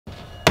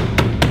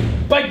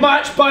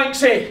match,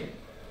 Banksy.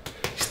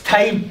 It's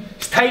time,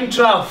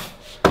 Trav.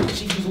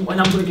 See if you don't win,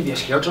 I'm going to give you a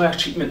hairdryer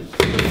treatment.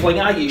 Fling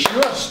at you, it's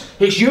yours.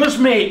 It's yours,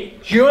 mate,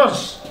 it's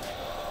yours.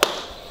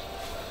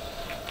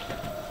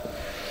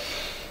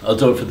 I'll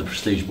do it for the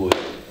prestige, boy.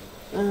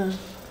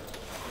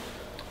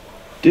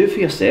 Do it for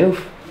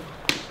yourself.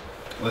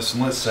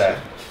 Listen, let's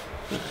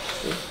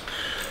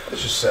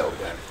just settle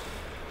down.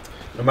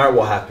 No matter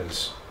what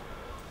happens,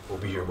 we'll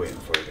be here waiting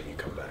for you when you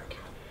come back.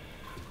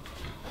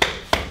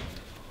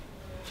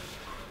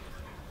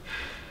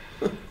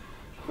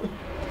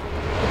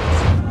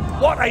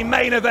 What a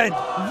main event!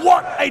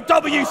 What a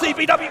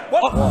WCPW!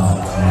 What? No!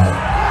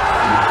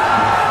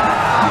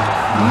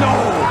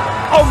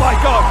 Oh my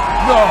God!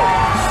 No!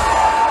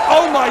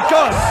 Oh my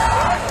God!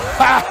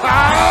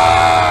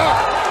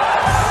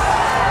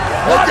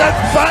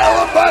 Against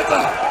Battle and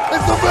Better!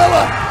 It's the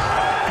villain!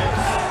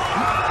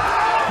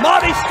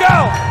 Marty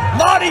Scurll!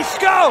 Marty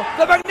Scurll!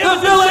 The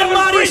magnificent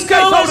Marty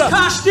Scurll has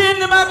cashed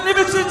in the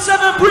Magnificent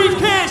 7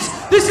 briefcase!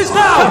 This is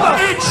now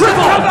a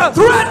triple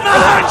threat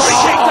match!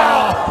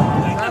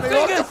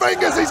 He's got the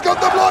fingers, he's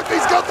got the block,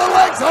 he's got the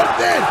legs hooked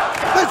in.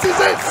 This is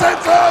it,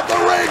 centre of the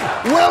ring.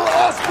 Will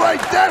Ospreay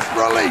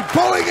desperately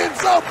pulling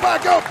himself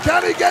back up.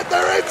 Can he get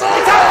there? It's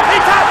over. He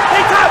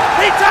tapped.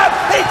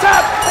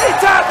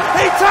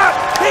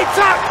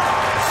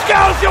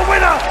 Scurll's your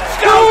winner.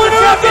 Scurll's the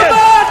winner of the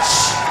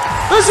match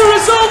as a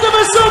result of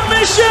a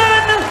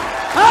submission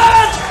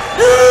and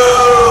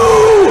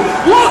new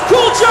What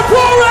Culture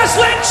Pro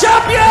Wrestling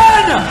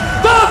Champion,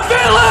 the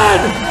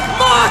villain,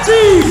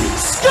 Marty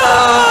Scurll!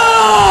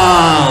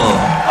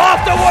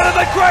 After one of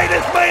the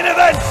greatest main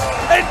events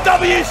in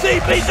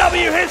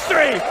WCPW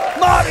history,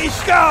 Marty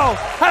Scurll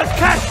has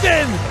cashed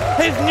in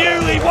his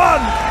newly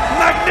won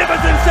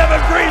Magnificent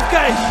 7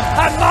 briefcase,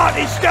 and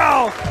Marty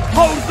Scurll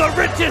holds the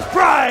richest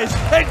prize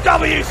in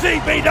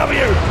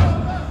WCPW.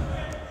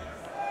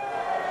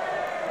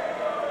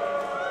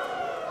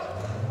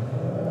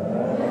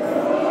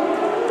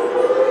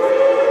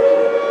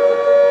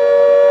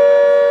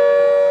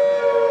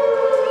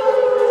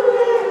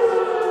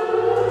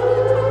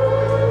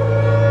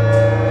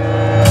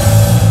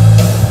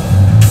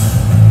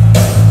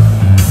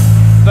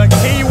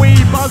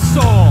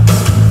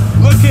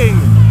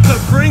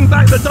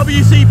 The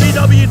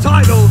WCPW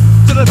title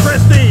to the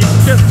Prestige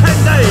just 10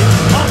 days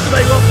after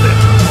they lost it.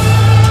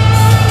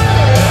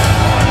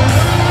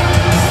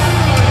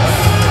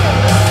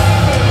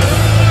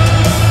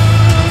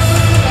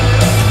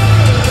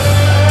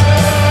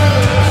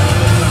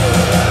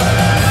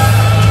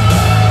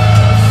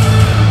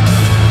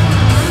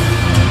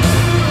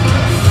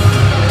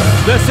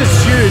 This is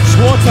huge.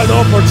 What an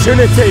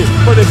opportunity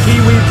for the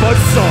Kiwi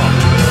Buzzsaw.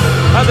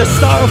 At the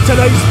start of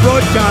tonight's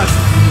broadcast,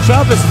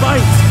 Travis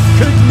Banks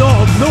could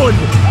not have known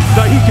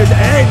that he could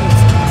end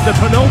the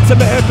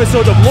penultimate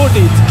episode of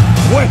Loaded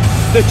with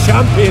the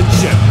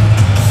championship.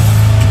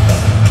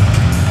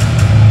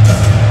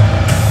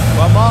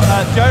 Well,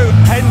 Joe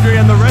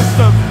Hendry and the rest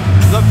of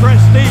the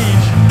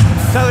Prestige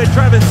telling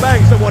Travis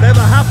Banks that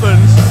whatever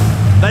happens,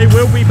 they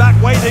will be back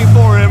waiting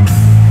for him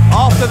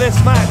after this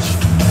match.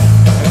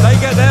 If they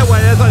get their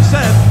way, as I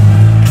said,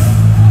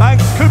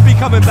 Banks could be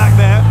coming back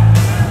there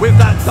with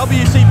that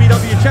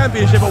WCPW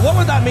championship. But what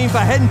would that mean for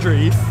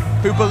Hendry,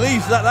 who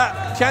believes that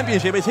that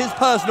championship is his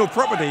personal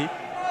property,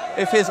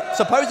 if his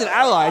supposed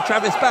ally,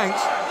 Travis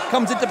Banks,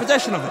 comes into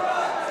possession of it?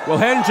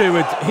 Well, Hendry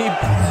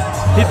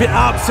he'd be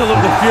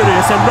absolutely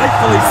furious, and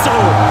rightfully so.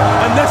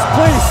 And this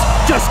place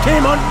just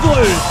came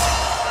unglued.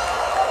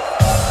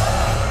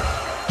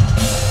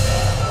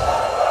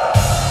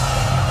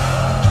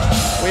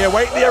 We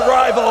await the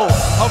arrival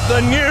of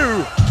the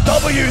new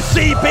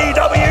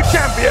WCPW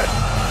champion.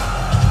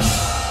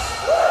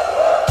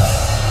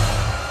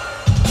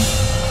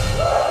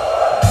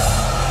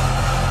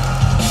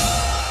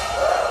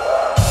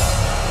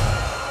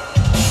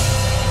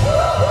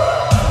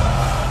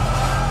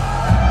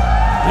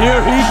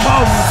 Here he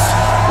comes!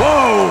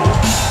 Whoa!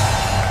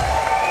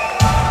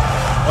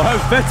 Oh, how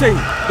fitting!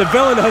 The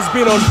villain has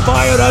been on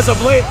fire as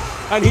of late,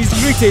 and he's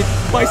greeted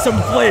by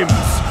some flames.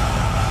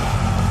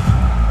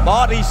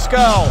 Marty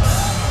Scurll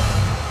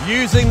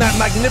using that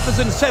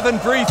Magnificent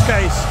 7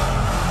 briefcase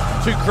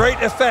to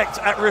great effect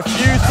at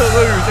Refuse to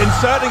Lose,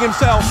 inserting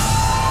himself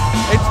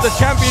into the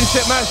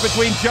championship match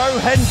between Joe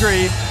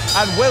Hendry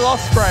and Will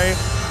Ospreay,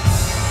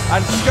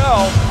 and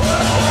Scurll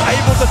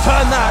able to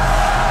turn that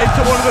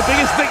into one of the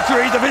biggest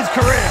victories of his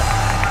career.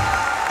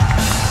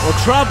 Well,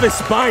 Travis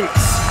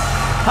Banks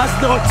has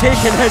not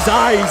taken his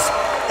eyes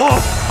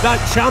off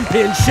that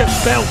championship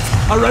belt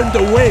around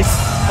the waist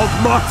of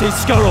Marty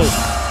Scurll.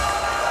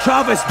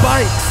 Travis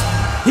Banks,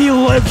 he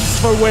lives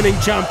for winning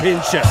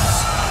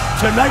championships.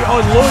 Tonight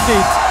on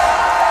Loaded,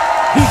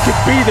 he could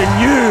be the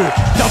new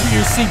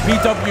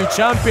WCPW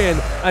champion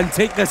and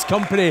take this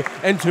company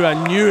into a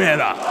new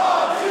era.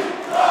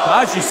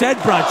 But as you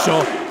said,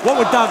 Bradshaw, what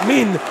would that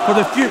mean for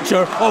the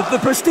future of the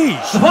Prestige?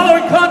 The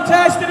following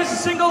contest, it is a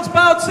singles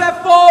bout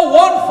set for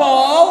one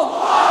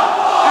fall,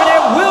 and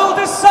it will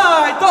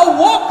decide the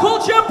What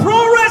Culture Pro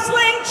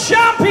Wrestling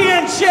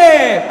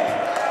Championship.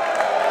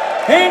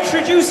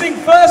 Introducing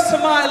first to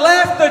my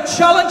left, the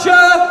challenger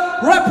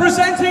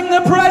representing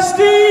the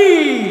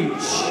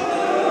Prestige.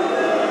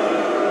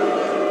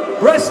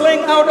 Wrestling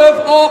out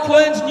of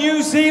Auckland,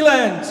 New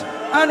Zealand,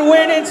 and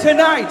winning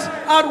tonight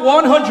at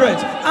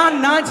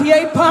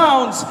 198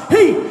 pounds,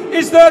 he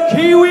is the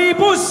Kiwi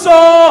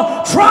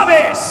Buzzsaw,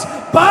 Travis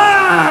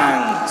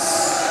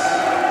Banks.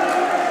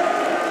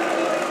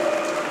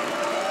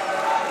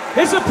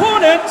 His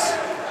opponent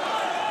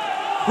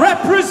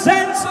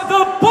represents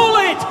the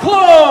Bullet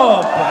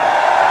Club.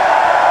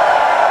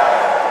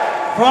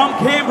 From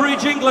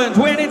Cambridge, England,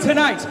 winning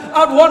tonight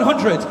at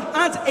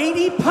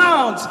 180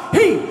 pounds,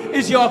 he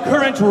is your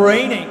current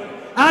reigning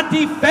and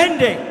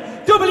defending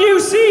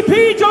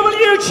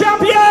WCPW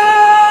champion,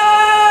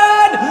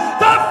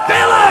 the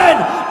villain,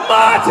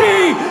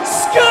 Marty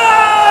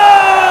Scurll!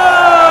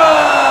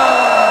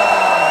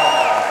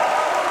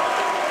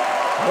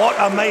 What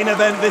a main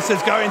event this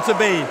is going to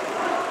be.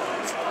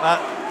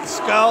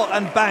 Scurll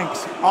and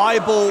Banks,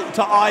 eyeball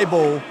to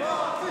eyeball,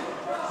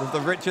 with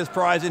the richest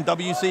prize in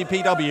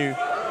WCPW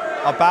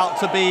about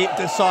to be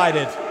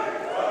decided.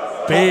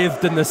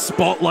 Bathed in the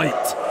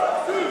spotlight.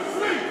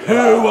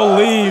 Who will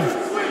leave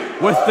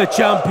with the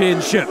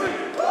championship?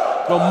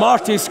 Will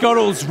Marty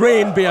Scurll's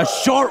reign be a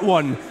short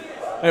one?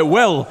 It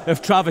will,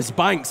 if Travis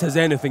Banks has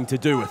anything to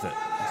do with it.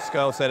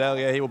 Scurll said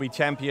earlier he will be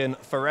champion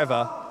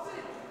forever,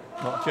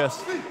 not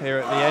just here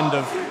at the end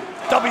of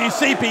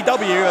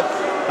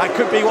WCPW. That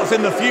could be what's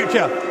in the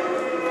future.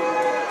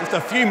 Just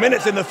a few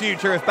minutes in the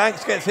future if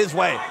Banks gets his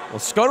way. Well,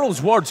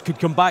 Scurll's words could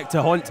come back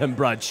to haunt him,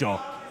 Bradshaw.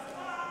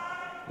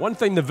 One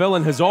thing the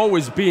villain has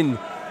always been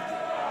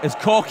is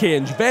cocky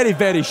and very,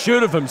 very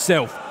sure of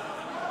himself.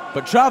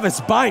 But Travis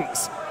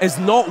Banks is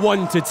not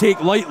one to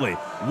take lightly.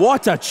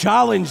 What a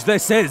challenge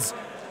this is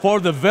for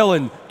the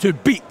villain to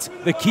beat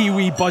the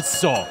Kiwi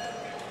Buzzsaw.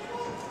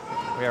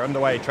 We are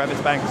underway. Travis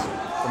Banks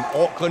from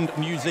Auckland,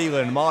 New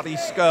Zealand. Marty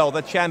Scurll,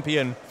 the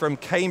champion from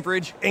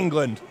Cambridge,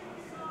 England.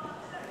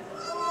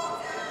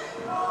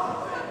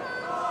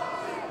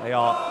 They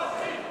are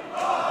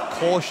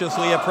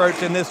cautiously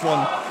approaching this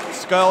one.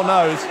 Scurll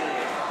knows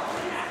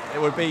it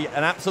would be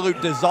an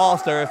absolute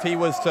disaster if he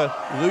was to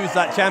lose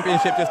that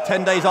championship just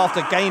 10 days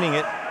after gaining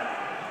it.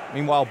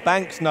 Meanwhile,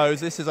 Banks knows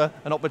this is an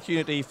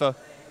opportunity for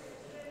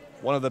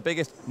one of the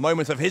biggest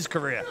moments of his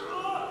career.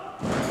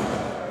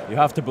 You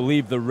have to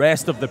believe the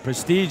rest of the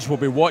Prestige will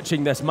be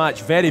watching this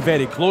match very,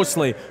 very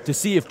closely to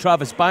see if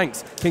Travis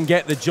Banks can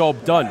get the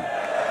job done.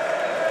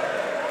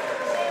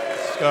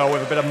 Scurll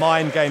with a bit of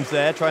mind games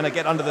there, trying to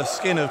get under the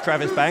skin of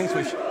Travis Banks,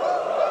 which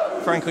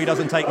frankly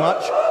doesn't take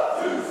much.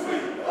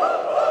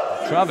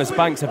 Travis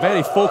Banks, a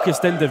very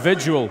focused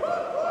individual,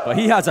 but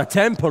he has a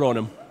temper on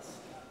him.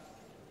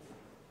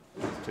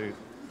 Two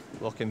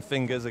locking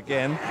fingers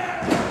again.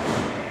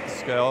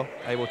 Scurll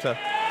able to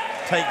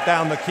take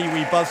down the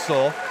Kiwi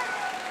Buzzsaw.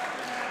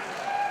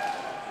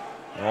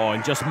 Oh,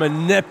 and just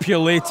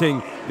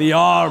manipulating the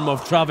arm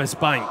of Travis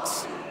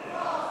Banks.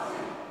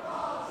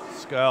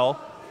 Scurll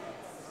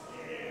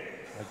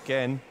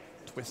again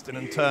twisting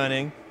and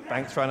turning.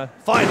 Banks trying to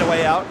find a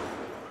way out.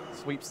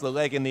 Sweeps the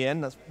leg in the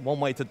end. That's one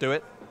way to do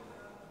it.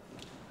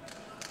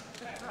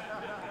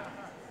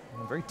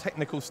 A very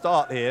technical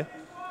start here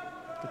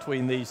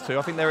between these two.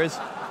 I think there is,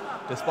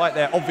 despite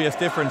their obvious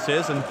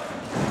differences, and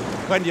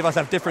plenty of us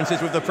have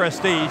differences with the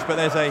Prestige, but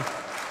there's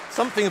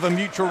something of a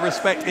mutual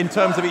respect in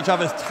terms of each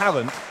other's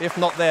talent, if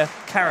not their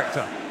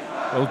character.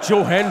 Well,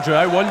 Joe Hendry,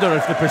 I wonder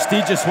if the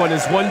prestigious one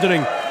is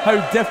wondering how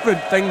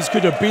different things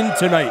could have been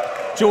tonight.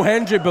 Joe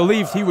Hendry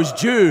believed he was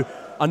due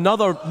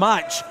another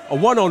match, a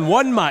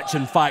one-on-one match,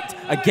 in fact,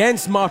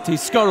 against Marty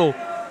Scurll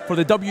for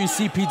the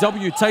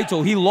WCPW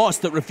title. He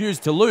lost it,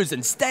 refused to lose.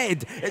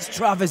 Instead, it's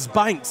Travis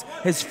Banks,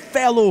 his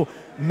fellow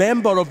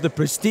member of the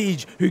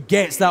Prestige, who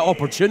gets that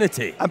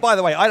opportunity. And by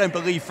the way, I don't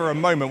believe for a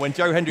moment when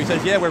Joe Hendry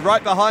says, yeah, we're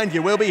right behind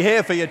you, we'll be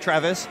here for you,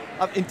 Travis.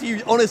 Do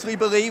you honestly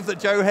believe that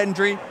Joe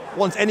Hendry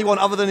wants anyone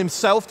other than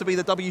himself to be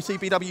the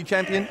WCPW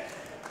champion?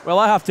 Well,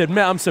 I have to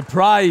admit, I'm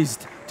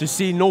surprised to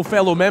see no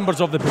fellow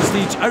members of the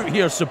Prestige out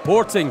here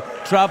supporting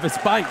Travis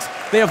Banks.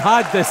 They have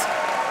had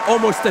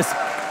almost this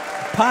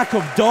pack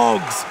of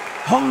dogs,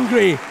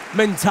 hungry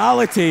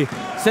mentality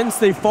since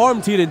they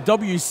formed here in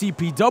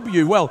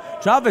WCPW. Well,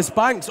 Travis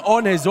Banks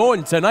on his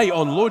own tonight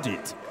on Load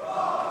It.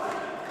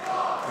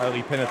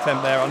 Early pin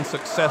attempt there,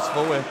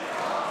 unsuccessful. We're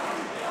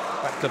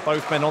back to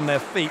both men on their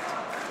feet.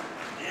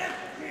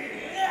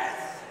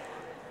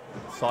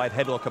 Side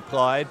headlock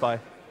applied by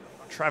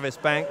Travis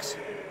Banks.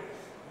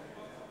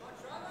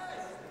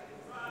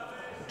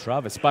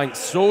 Travis Banks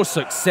so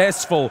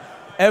successful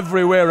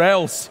everywhere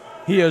else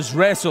he has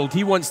wrestled.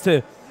 He wants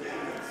to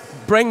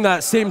bring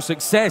that same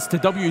success to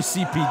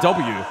WCPW.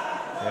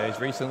 Yeah, he's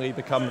recently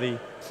become the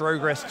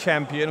Progress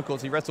champion. Of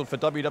course, he wrestled for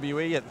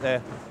WWE at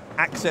their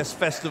Access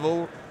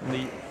Festival in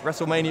the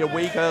WrestleMania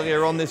week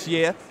earlier on this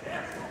year.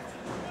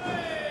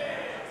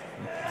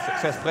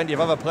 Success plenty of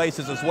other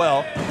places as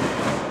well.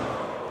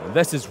 And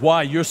this is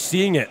why you're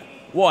seeing it.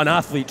 What an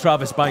athlete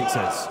Travis Banks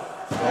is.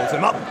 Rolls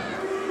him up.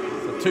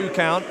 It's a 2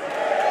 count.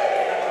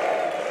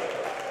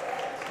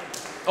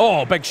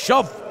 Oh, big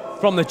shove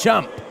from the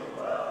champ.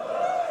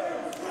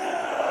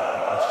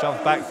 A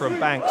shove back from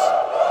Banks.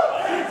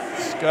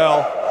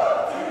 Scurll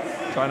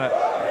trying to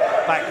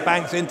back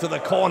Banks into the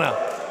corner.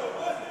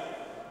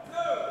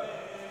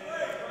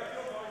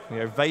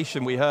 The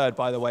ovation we heard,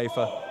 by the way,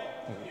 for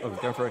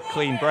going for a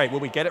clean break. Will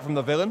we get it from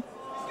the villain?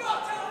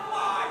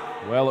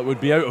 Well, it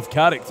would be out of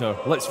character,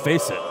 let's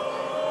face it. They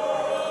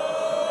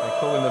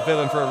call him the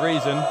villain for a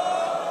reason.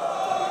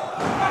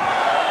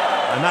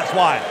 And that's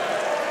why.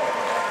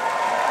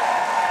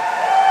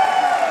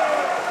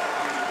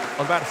 I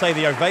was about to say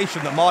the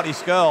ovation that Marty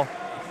Scurll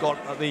got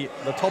at the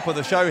top of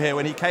the show here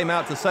when he came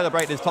out to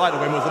celebrate his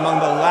title win was among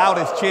the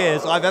loudest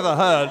cheers I've ever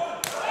heard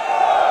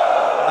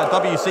at a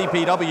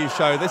WCPW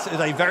show. This is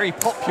a very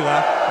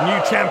popular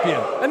new champion.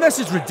 And this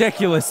is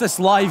ridiculous, this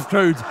live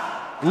crowd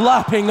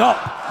lapping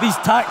up these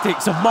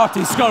tactics of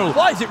Marty Scurll.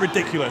 Why is it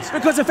ridiculous?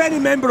 Because if any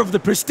member of the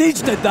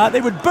Prestige did that,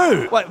 they would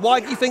boo. Wait, why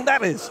do you think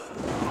that is?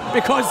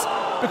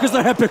 Because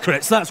they're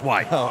hypocrites, that's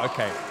why. Oh,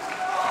 okay.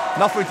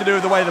 Nothing to do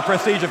with the way the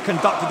Prestige have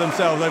conducted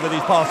themselves over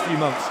these past few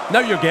months. Now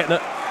you're getting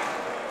it.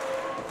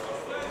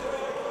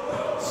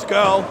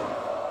 Scurll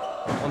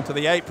onto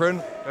the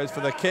apron, goes for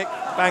the kick.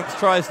 Banks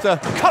tries to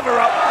cover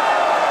up.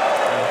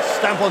 And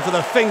stamp onto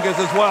the fingers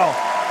as well.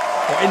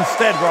 Or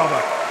instead,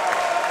 rather.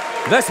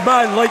 This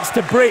man likes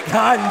to break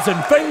hands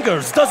and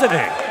fingers, doesn't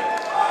he?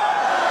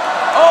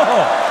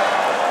 Oh!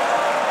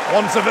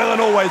 Once a villain,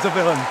 always a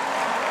villain.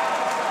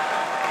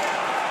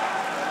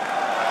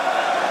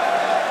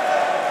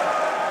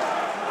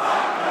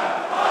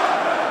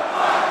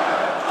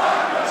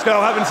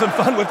 Scurll having some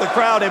fun with the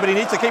crowd here, but he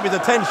needs to keep his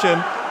attention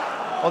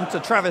onto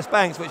Travis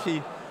Banks, which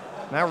he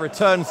now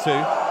returns to.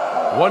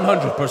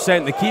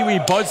 100%. The Kiwi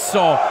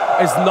Buzzsaw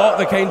is not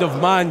the kind of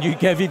man you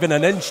give even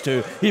an inch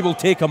to. He will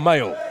take a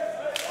mile.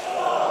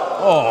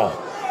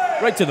 Oh,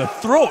 right to the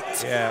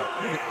throat. Yeah,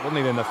 wasn't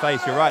even in the face,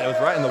 you're right. It was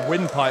right in the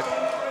windpipe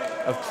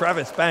of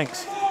Travis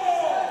Banks.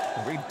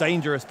 A really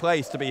dangerous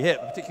place to be hit,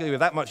 particularly with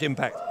that much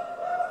impact.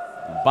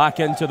 Back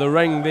into the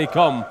ring they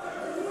come.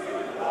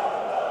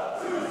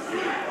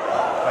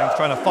 Banks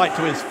trying to fight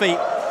to his feet.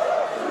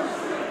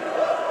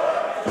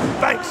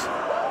 Banks!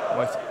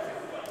 Almost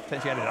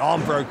potentially had an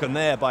arm broken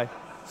there by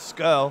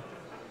Scurll.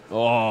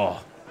 Oh.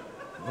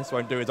 This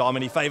won't do his arm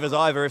any favours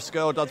either if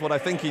Scurll does what I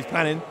think he's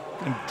planning.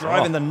 And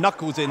driving the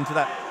knuckles into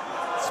that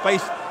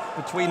space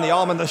between the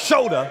arm and the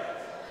shoulder.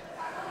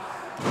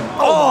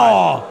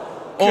 Oh!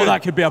 Oh,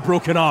 that could be a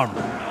broken arm.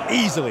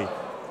 Easily.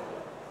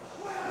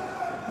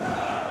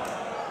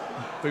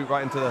 Boot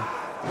right into the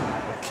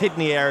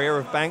kidney area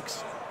of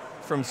Banks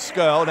from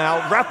Scurll.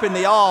 Now wrapping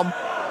the arm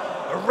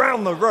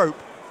around the rope.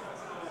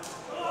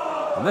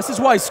 And this is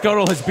why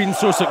Scurll has been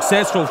so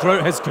successful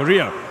throughout his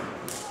career.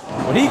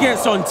 When he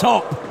gets on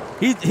top,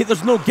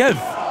 there's no give.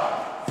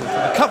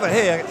 The cover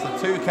here, it's a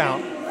 2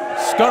 count.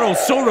 Scurll's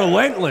so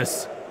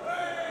relentless.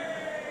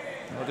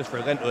 Not just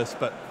relentless,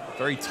 but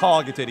very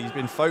targeted. He's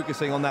been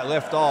focusing on that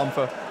left arm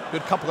for a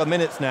good couple of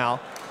minutes now.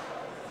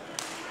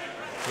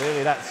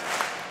 Clearly that's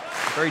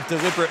a very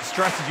deliberate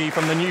strategy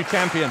from the new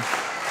champion.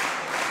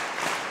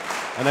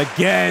 And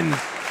again,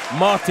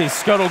 Marty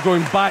Scurll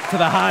going back to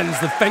the hands,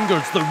 the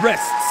fingers, the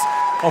wrists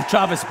of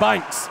Travis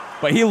Banks.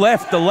 But he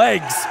left the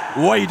legs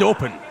wide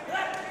open.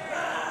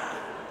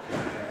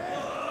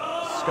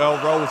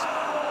 Scurll rolls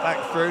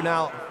back through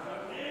now.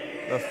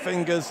 The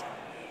fingers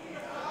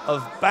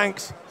of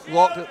Banks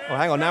locked. Oh,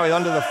 hang on, now he's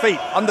under the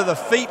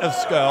feet of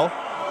Scurll.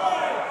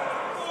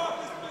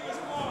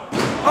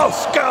 Oh,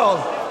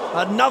 Scurll!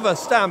 Another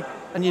stamp.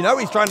 And you know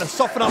he's trying to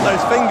soften up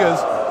those fingers.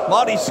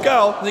 Marty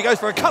Scurll, as he goes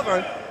for a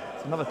cover.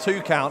 It's another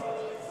 2 count.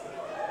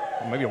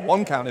 Or maybe a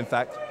 1 count, in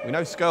fact. We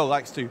know Scurll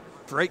likes to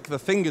break the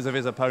fingers of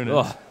his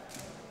opponents. Oh,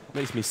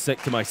 makes me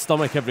sick to my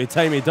stomach every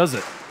time he does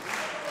it.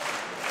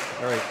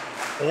 Very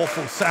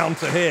awful sound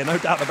to hear, no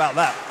doubt about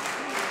that.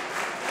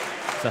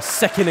 It's a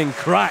sickening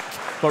crack,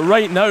 but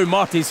right now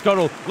Marty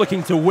Scurll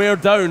looking to wear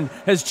down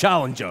his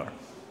challenger.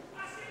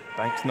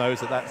 Banks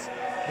knows that that's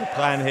the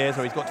plan here,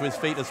 so he's got to his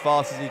feet as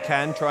fast as he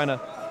can, trying to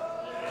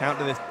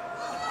counter this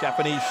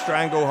Japanese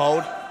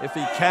stranglehold if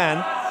he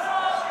can.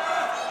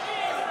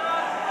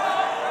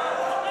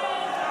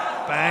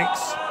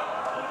 Banks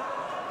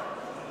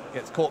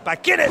gets caught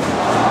back in it.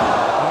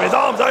 With his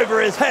arms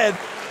over his head,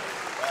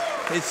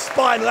 his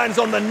spine lands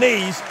on the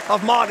knees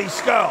of Marty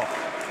Scurll.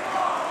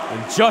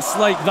 And just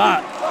like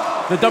that,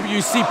 the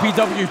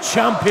WCPW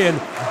champion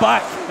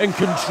back in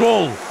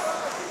control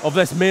of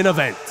this main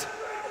event.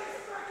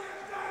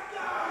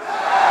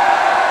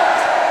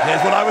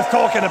 Here's what I was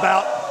talking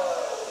about.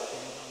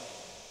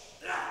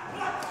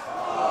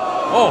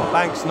 Oh,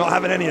 Banks not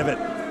having any of it.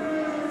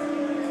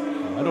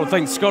 I don't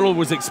think Scurll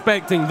was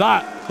expecting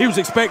that. He was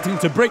expecting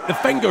to break the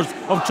fingers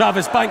of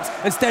Travis Banks.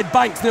 Instead,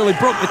 Banks nearly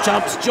broke the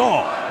champ's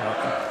jaw.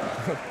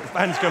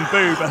 Fans can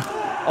boo, but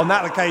on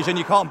that occasion,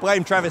 you can't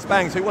blame Travis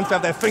Banks, who wants to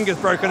have their fingers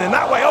broken in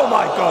that way. Oh,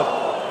 my God.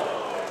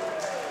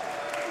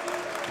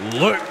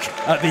 Look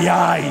at the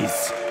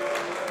eyes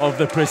of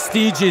the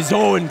Prestige's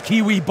own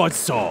Kiwi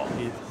Buzzsaw.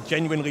 He's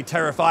genuinely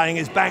terrifying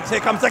is Banks. Here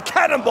comes the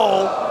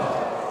cannonball.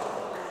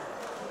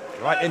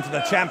 Right into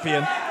the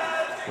champion.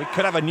 We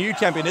could have a new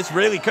champion. This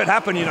really could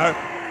happen, you know.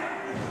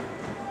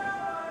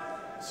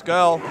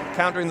 Scurll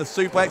countering the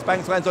suplex.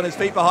 Banks lands on his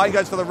feet behind,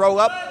 goes for the roll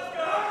up.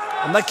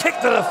 And the kick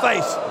to the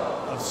face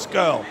of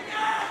Scurll.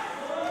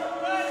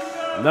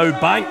 Now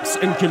Banks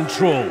in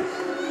control.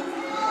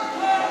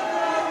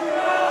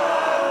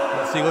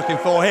 What's he looking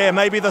for here?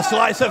 Maybe the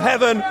slice of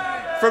heaven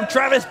from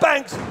Travis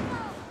Banks.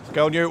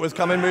 Scurll knew it was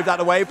coming, moved out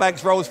of the way.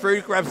 Banks rolls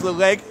through, grabs the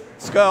leg.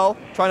 Scurll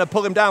trying to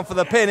pull him down for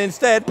the pin.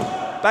 Instead,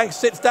 Banks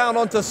sits down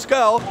onto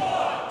Scurll.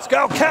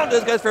 Scurll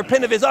counters, goes for a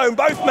pin of his own.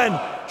 Both men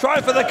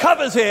trying for the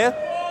covers here.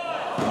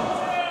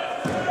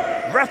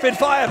 Rapid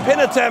fire pin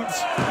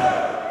attempts.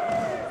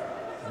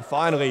 And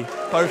finally,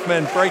 both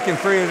men breaking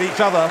free of each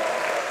other.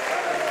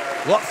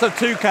 Lots of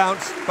 2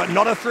 counts, but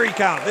not a 3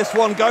 count. This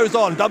one goes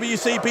on.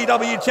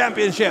 WCPW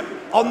Championship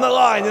on the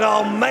line in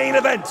our main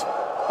event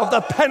of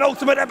the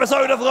penultimate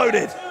episode of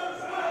Loaded.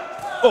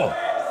 Oh.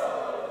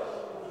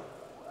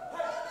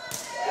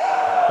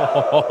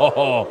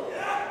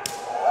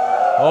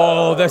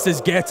 Oh, this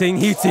is getting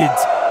heated.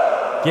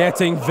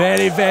 Getting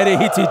very, very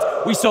heated.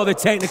 We saw the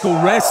technical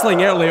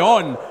wrestling early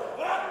on.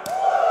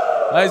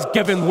 That is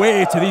giving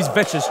way to these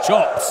vicious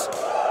chops.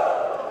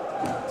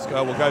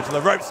 Scurll will go to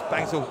the ropes.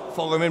 Banks will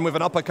follow him in with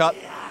an uppercut.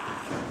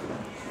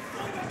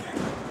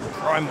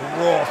 Primal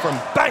roar from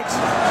Banks.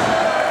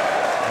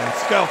 And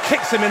Scurll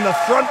kicks him in the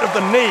front of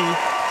the knee.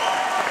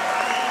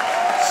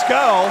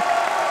 Scurll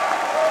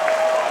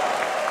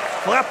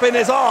flapping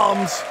his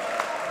arms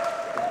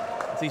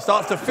as he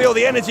starts to feel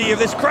the energy of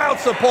this crowd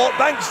support.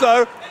 Banks,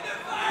 though,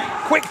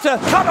 quick to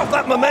cut off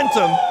that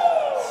momentum.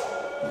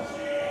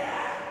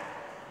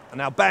 And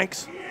now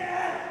Banks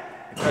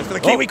goes for the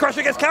Kiwi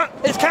Crusher. It's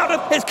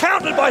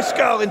countered by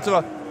Scurll into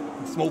a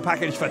small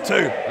package for 2.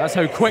 That's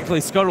how quickly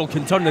Scurll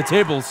can turn the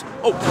tables.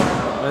 Oh,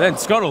 and then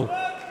Scurll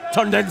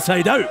turned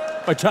inside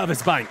out by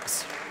Travis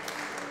Banks.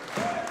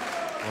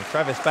 Well,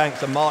 Travis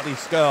Banks and Marty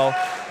Scurll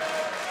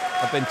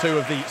have been 2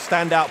 of the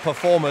standout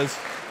performers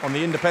on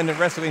the independent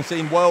wrestling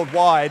scene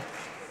worldwide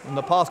in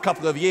the past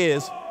couple of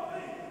years.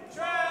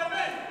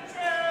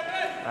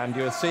 And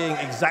you're seeing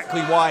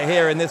exactly why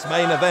here in this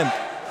main event.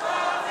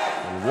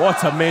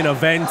 What a main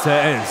event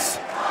it is.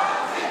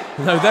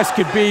 Now this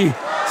could be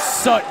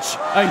such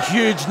a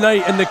huge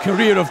night in the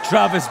career of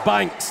Travis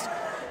Banks.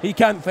 He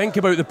can't think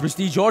about the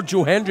Prestige or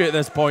Joe Hendry at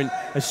this point,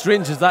 as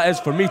strange as that is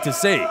for me to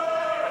say.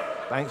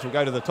 Banks will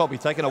go to the top. He's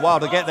taken a while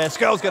to get there.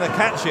 Scurll's going to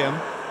catch him.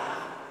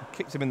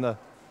 Kicks him in the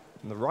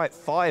right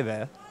thigh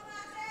there.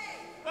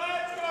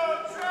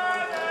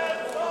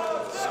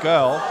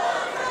 Scurll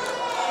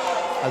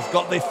has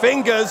got the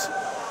fingers.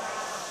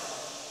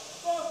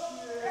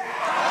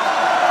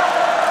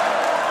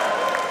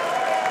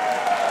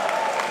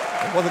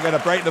 He wasn't going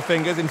to break the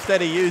fingers.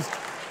 Instead, he used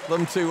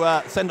them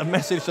to send a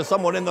message to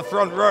someone in the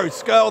front row.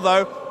 Scurll,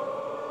 though,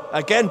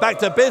 again back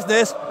to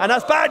business, and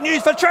that's bad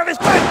news for Travis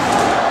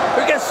Banks,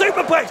 who gets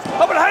superplexed.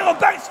 Oh, but hang on,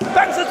 Banks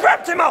has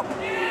wrapped him up.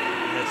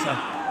 It's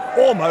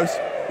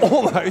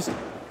almost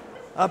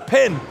a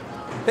pin.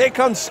 Here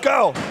comes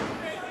Scurll.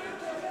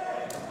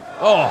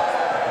 Oh,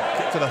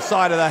 kick to the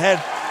side of the head.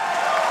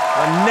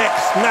 The neck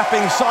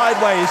snapping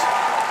sideways.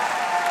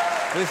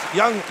 This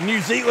young New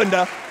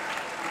Zealander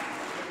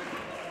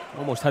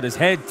almost had his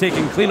head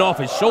taken clean off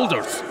his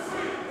shoulders.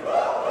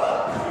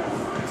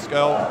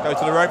 Scurll goes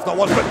to the ropes, not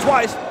once but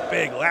twice.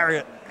 Big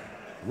lariat.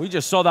 We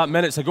just saw that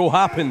minutes ago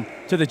happen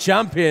to the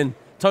champion.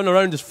 Turn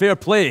around is fair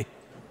play.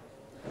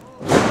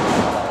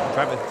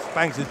 Travis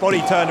Banks, his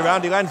body turned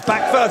around. He lands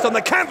back first on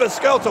the canvas.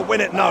 Scurll to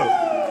win it,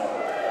 no.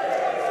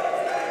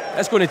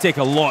 It's going to take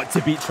a lot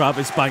to beat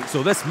Travis Banks,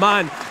 so this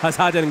man has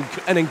had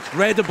an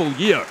incredible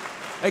year.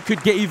 It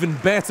could get even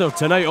better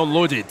tonight on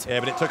Loaded. Yeah,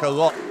 but it took a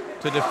lot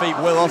to defeat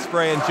Will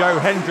Ospreay and Joe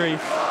Hendry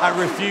at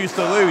Refuse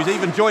to Lose.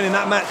 Even joining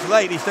that match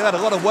late, he still had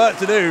a lot of work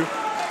to do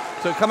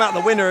to come out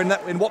the winner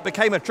in what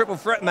became a triple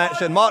threat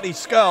match, and Marty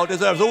Scurll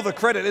deserves all the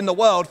credit in the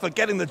world for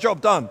getting the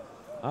job done.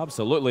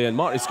 Absolutely, and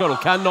Marty Scurll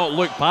cannot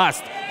look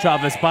past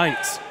Travis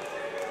Banks.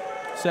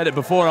 Said it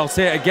before, I'll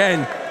say it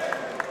again.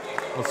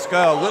 Well,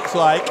 Scurll looks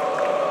like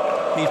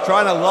he's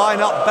trying to line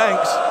up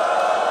Banks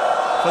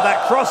for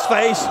that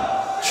crossface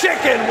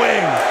chicken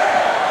wing.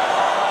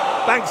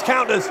 Banks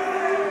counters.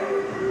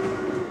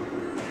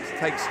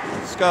 Takes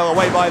Scurll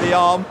away by the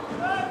arm.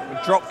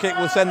 A drop kick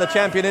will send the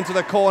champion into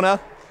the corner.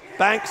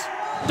 Banks,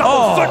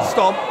 double foot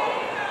stomp,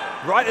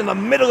 right in the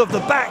middle of the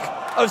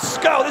back of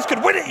Scurll. This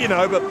could win it, you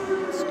know, but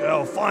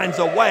Scurll finds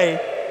a way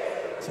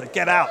to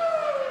get out.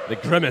 The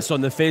grimace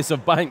on the face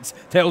of Banks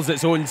tells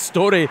its own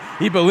story.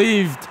 He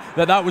believed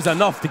that was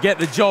enough to get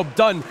the job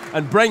done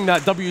and bring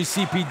that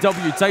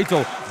WCPW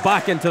title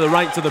back into the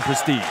ranks of the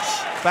Prestige.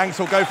 Banks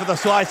will go for the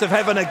slice of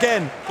heaven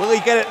again. Will he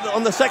get it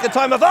on the second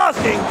time of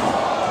asking?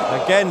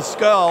 Again,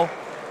 Scurll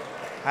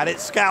had it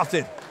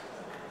scouted.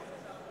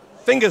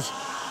 Fingers.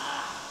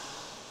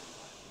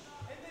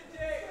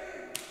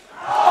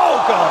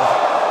 Oh, God.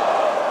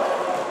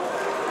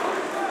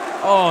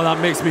 Oh, that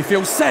makes me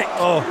feel sick.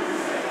 Oh.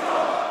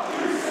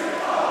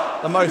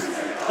 The most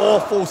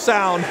awful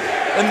sound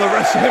in the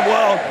wrestling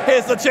world.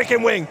 Here's the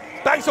chicken wing.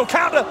 Banks will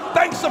counter.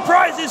 Banks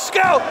surprises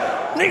Scurll.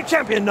 New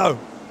champion, no.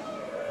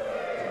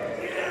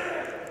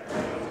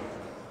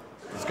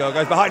 Scurll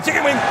goes behind.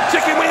 Chicken wing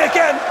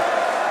again.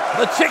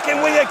 The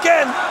chicken wing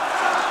again.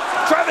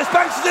 Travis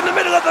Banks is in the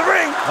middle of the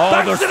ring.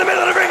 Banks is in the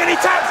middle of the ring and he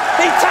taps.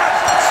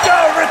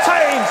 Scurll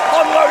retains,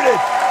 unloaded.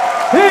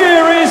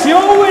 Here is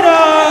your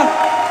winner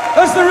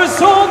as the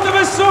result of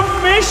a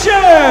submission,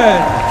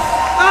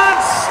 and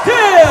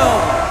still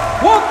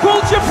What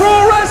Culture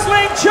Pro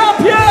Wrestling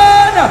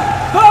Champion,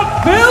 the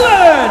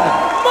Villain,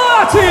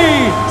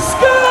 Marty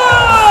Scurll!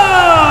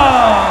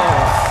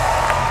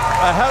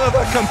 A hell of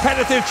a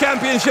competitive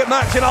championship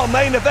match in our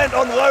main event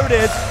on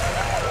Loaded,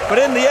 but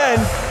in the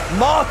end,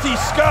 Marty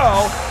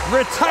Scurll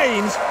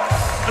retains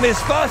on his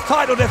first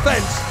title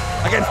defense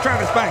against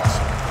Travis Banks.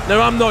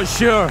 Now, I'm not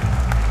sure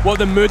what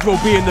the mood will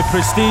be in the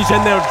Prestige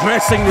in their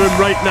dressing room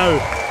right now.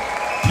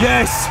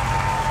 Yes,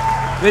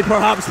 they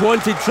perhaps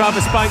wanted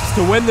Travis Banks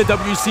to win the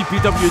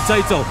WCPW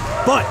title,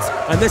 but,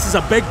 and this is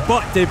a big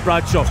but, Dave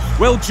Bradshaw,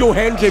 will Joe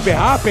Hendry be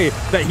happy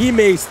that he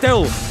may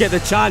still get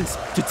the chance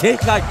to take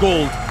that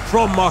gold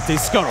from Marty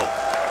Scurll?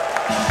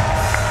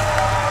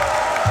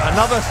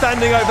 Another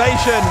standing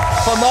ovation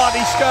for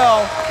Marty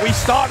Scurll. We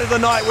started the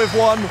night with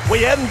one,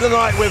 we end the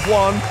night with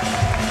one.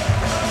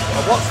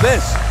 But what's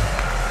this?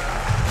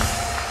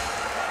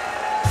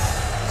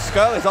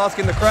 Scurll is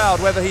asking the crowd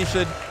whether he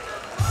should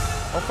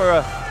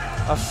offer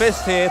a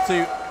fist here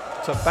to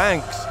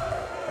Banks.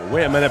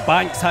 Wait a minute,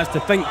 Banks has to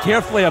think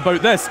carefully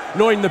about this,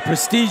 knowing the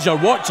Prestige are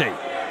watching.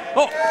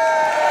 Oh!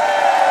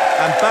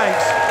 And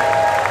Banks,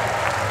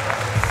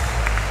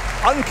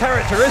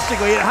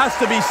 uncharacteristically, it has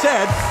to be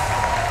said,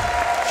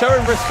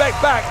 showing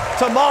respect back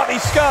to Marty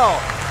Scurll.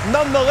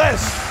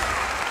 Nonetheless,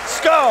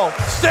 Scurll,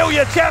 still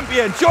your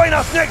champion. Join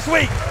us next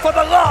week for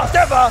the last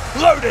ever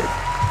Loaded.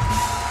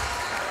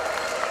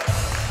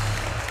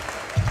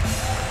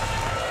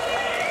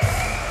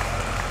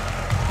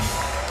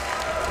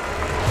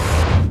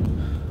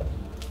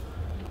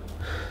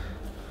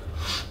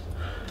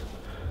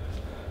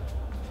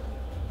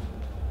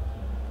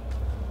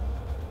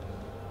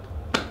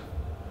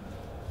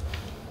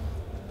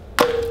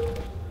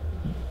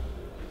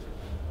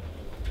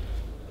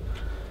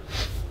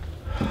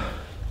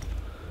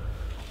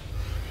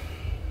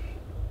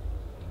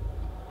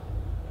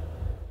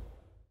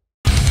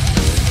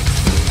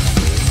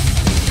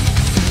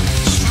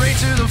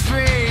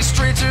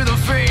 Straight to the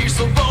face,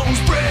 the bones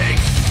break.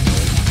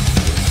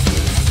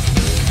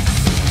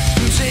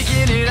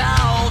 Taking it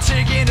all,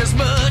 taking as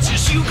much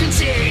as you can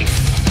take.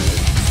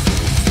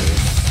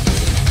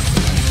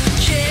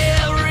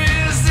 Can't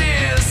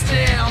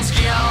resistance,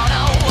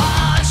 gonna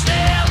watch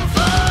them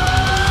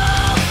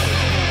fall.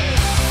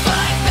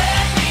 Fight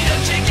back, need a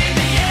kick in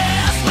the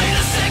ass. Wait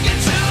a second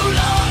too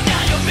long,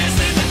 now you're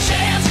missing the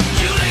chance.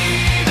 You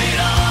leave it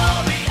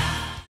all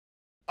behind.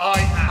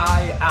 I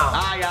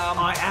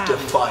am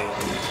Defiant.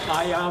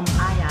 I am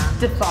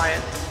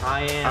Defiant.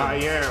 I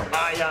am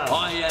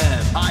Defiant.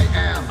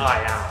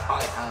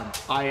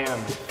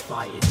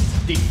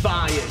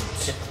 Defiant.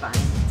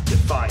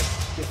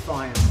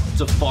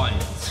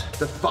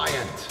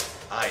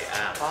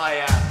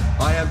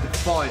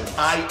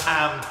 I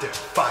am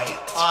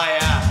defiant.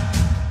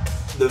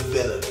 The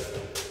Villain.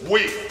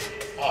 We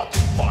are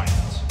defiant.